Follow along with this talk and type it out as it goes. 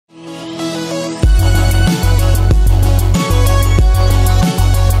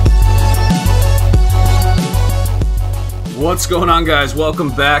What's going on, guys?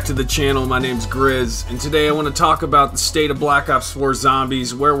 Welcome back to the channel. My name's GRIZZ, and today I want to talk about the state of Black Ops 4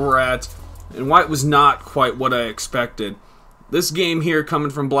 Zombies, where we're at, and why it was not quite what I expected. This game here, coming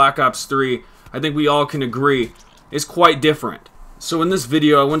from Black Ops 3, I think we all can agree, is quite different. So in this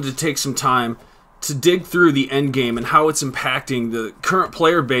video, I wanted to take some time to dig through the end game and how it's impacting the current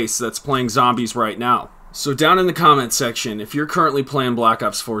player base that's playing Zombies right now. So down in the comment section, if you're currently playing Black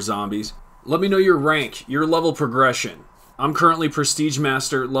Ops 4 Zombies, let me know your rank, your level progression. I'm currently Prestige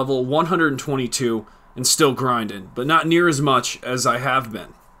Master, level 122, and still grinding, but not near as much as I have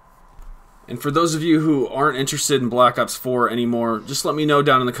been. And for those of you who aren't interested in Black Ops 4 anymore, just let me know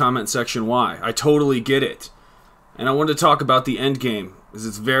down in the comment section why. I totally get it. And I wanted to talk about the end game, because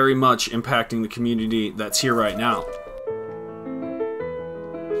it's very much impacting the community that's here right now.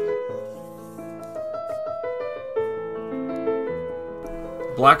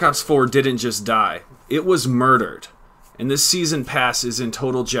 Black Ops 4 didn't just die, it was murdered. And this season pass is in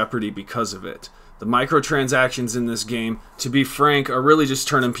total jeopardy because of it. The microtransactions in this game, to be frank, are really just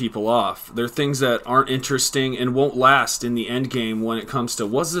turning people off. They're things that aren't interesting and won't last in the end game when it comes to,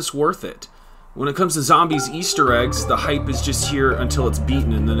 was this worth it? When it comes to Zombies Easter eggs, the hype is just here until it's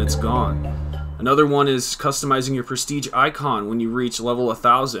beaten and then it's gone. Another one is customizing your prestige icon when you reach level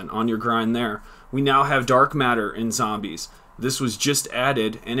 1000 on your grind there. We now have dark matter in Zombies. This was just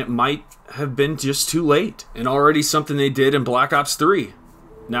added, and it might have been just too late. And already something they did in Black Ops 3.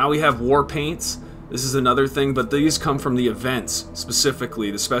 Now we have war paints. This is another thing, but these come from the events,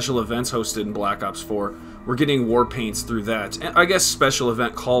 specifically the special events hosted in Black Ops 4. We're getting war paints through that. And I guess special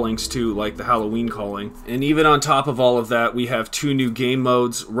event callings too, like the Halloween calling. And even on top of all of that, we have two new game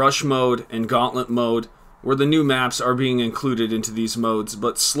modes, Rush Mode and Gauntlet Mode, where the new maps are being included into these modes,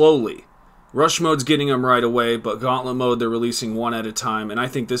 but slowly. Rush Mode's getting them right away, but Gauntlet Mode they're releasing one at a time, and I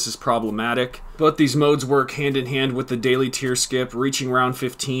think this is problematic. But these modes work hand in hand with the daily tier skip. Reaching round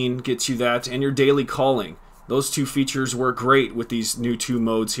 15 gets you that, and your daily calling. Those two features work great with these new two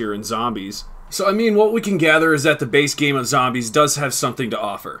modes here in Zombies. So I mean, what we can gather is that the base game of Zombies does have something to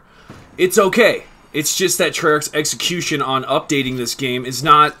offer. It's okay. It's just that Treyarch's execution on updating this game is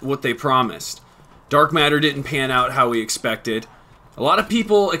not what they promised. Dark Matter didn't pan out how we expected. A lot of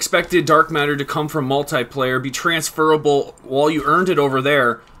people expected Dark Matter to come from multiplayer, be transferable while you earned it over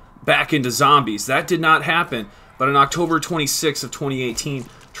there back into Zombies. That did not happen, but on October 26th of 2018,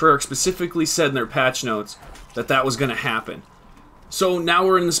 Treyarch specifically said in their patch notes that that was going to happen. So now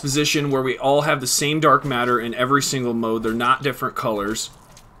we're in this position where we all have the same Dark Matter in every single mode. They're not different colors.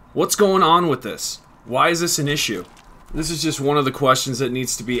 What's going on with this? Why is this an issue? This is just one of the questions that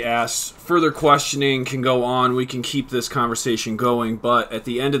needs to be asked. Further questioning can go on. We can keep this conversation going, but at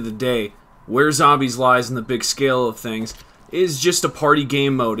the end of the day, where Zombies lies in the big scale of things is just a party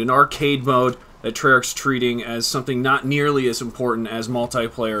game mode, an arcade mode that Treyarch's treating as something not nearly as important as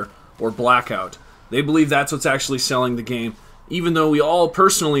multiplayer or Blackout. They believe that's what's actually selling the game, even though we all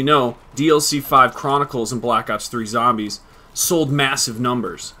personally know DLC 5 Chronicles and Black Ops 3 Zombies sold massive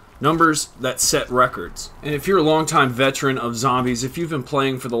numbers. Numbers that set records. And if you're a longtime veteran of Zombies, if you've been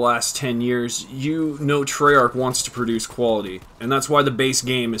playing for the last 10 years, you know Treyarch wants to produce quality. And that's why the base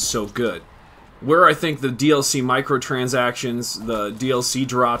game is so good. Where I think the DLC microtransactions, the DLC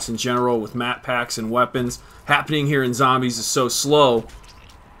drops in general with map packs and weapons happening here in Zombies is so slow,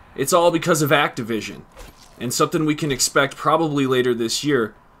 it's all because of Activision. And something we can expect probably later this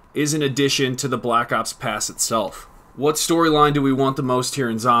year is an addition to the Black Ops Pass itself. What storyline do we want the most here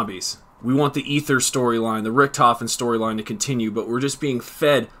in Zombies? We want the Ether storyline, the Richtofen storyline to continue, but we're just being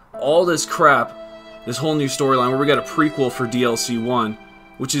fed all this crap, this whole new storyline where we got a prequel for DLC 1,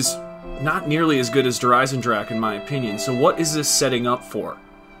 which is not nearly as good as Drak in my opinion. So what is this setting up for?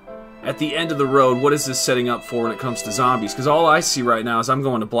 At the end of the road, what is this setting up for when it comes to Zombies? Because all I see right now is I'm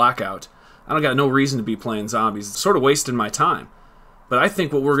going to Blackout. I don't got no reason to be playing Zombies. It's sort of wasting my time. But I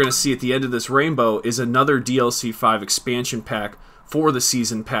think what we're going to see at the end of this rainbow is another DLC 5 expansion pack for the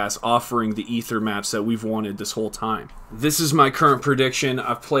Season Pass offering the Ether maps that we've wanted this whole time. This is my current prediction.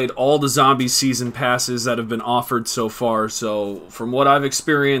 I've played all the Zombies Season Passes that have been offered so far, so from what I've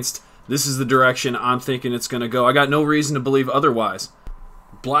experienced, this is the direction I'm thinking it's going to go. I got no reason to believe otherwise.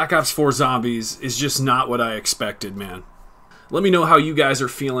 Black Ops 4 Zombies is just not what I expected, man. Let me know how you guys are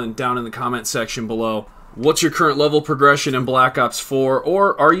feeling down in the comment section below. What's your current level progression in Black Ops 4,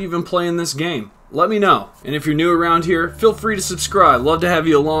 or are you even playing this game? Let me know. And if you're new around here, feel free to subscribe. Love to have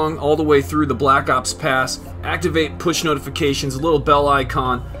you along all the way through the Black Ops Pass. Activate push notifications, a little bell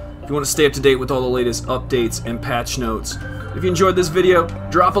icon, if you want to stay up to date with all the latest updates and patch notes. If you enjoyed this video,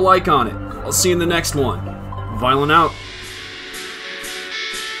 drop a like on it. I'll see you in the next one. Viollent out.